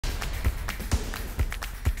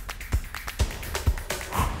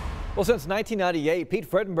Well, since 1998, Pete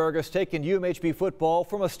Fredenburg has taken UMHB football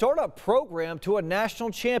from a startup program to a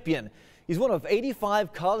national champion. He's one of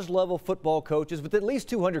 85 college-level football coaches with at least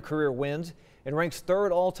 200 career wins and ranks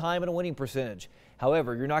third all-time in a winning percentage.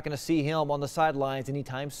 However, you're not going to see him on the sidelines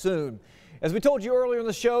anytime soon. As we told you earlier in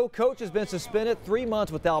the show, Coach has been suspended 3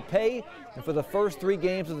 months without pay and for the first 3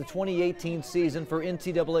 games of the 2018 season for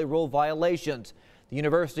NCAA rule violations. The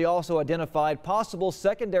university also identified possible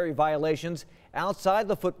secondary violations outside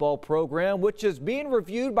the football program, which is being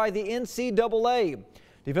reviewed by the NCAA.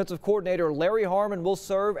 Defensive coordinator Larry Harmon will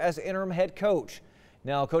serve as interim head coach.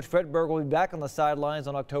 Now, Coach Fredenburg will be back on the sidelines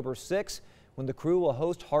on October 6th when the Crew will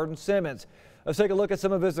host Hardin-Simmons. Let's take a look at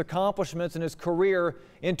some of his accomplishments in his career.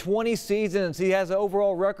 In 20 seasons, he has an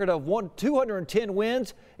overall record of 210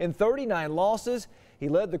 wins and 39 losses. He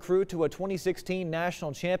led the Crew to a 2016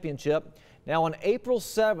 national championship. Now, on April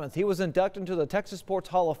 7th, he was inducted into the Texas Sports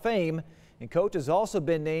Hall of Fame, and Coach has also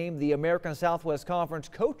been named the American Southwest Conference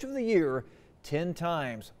Coach of the Year 10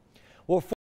 times. Well,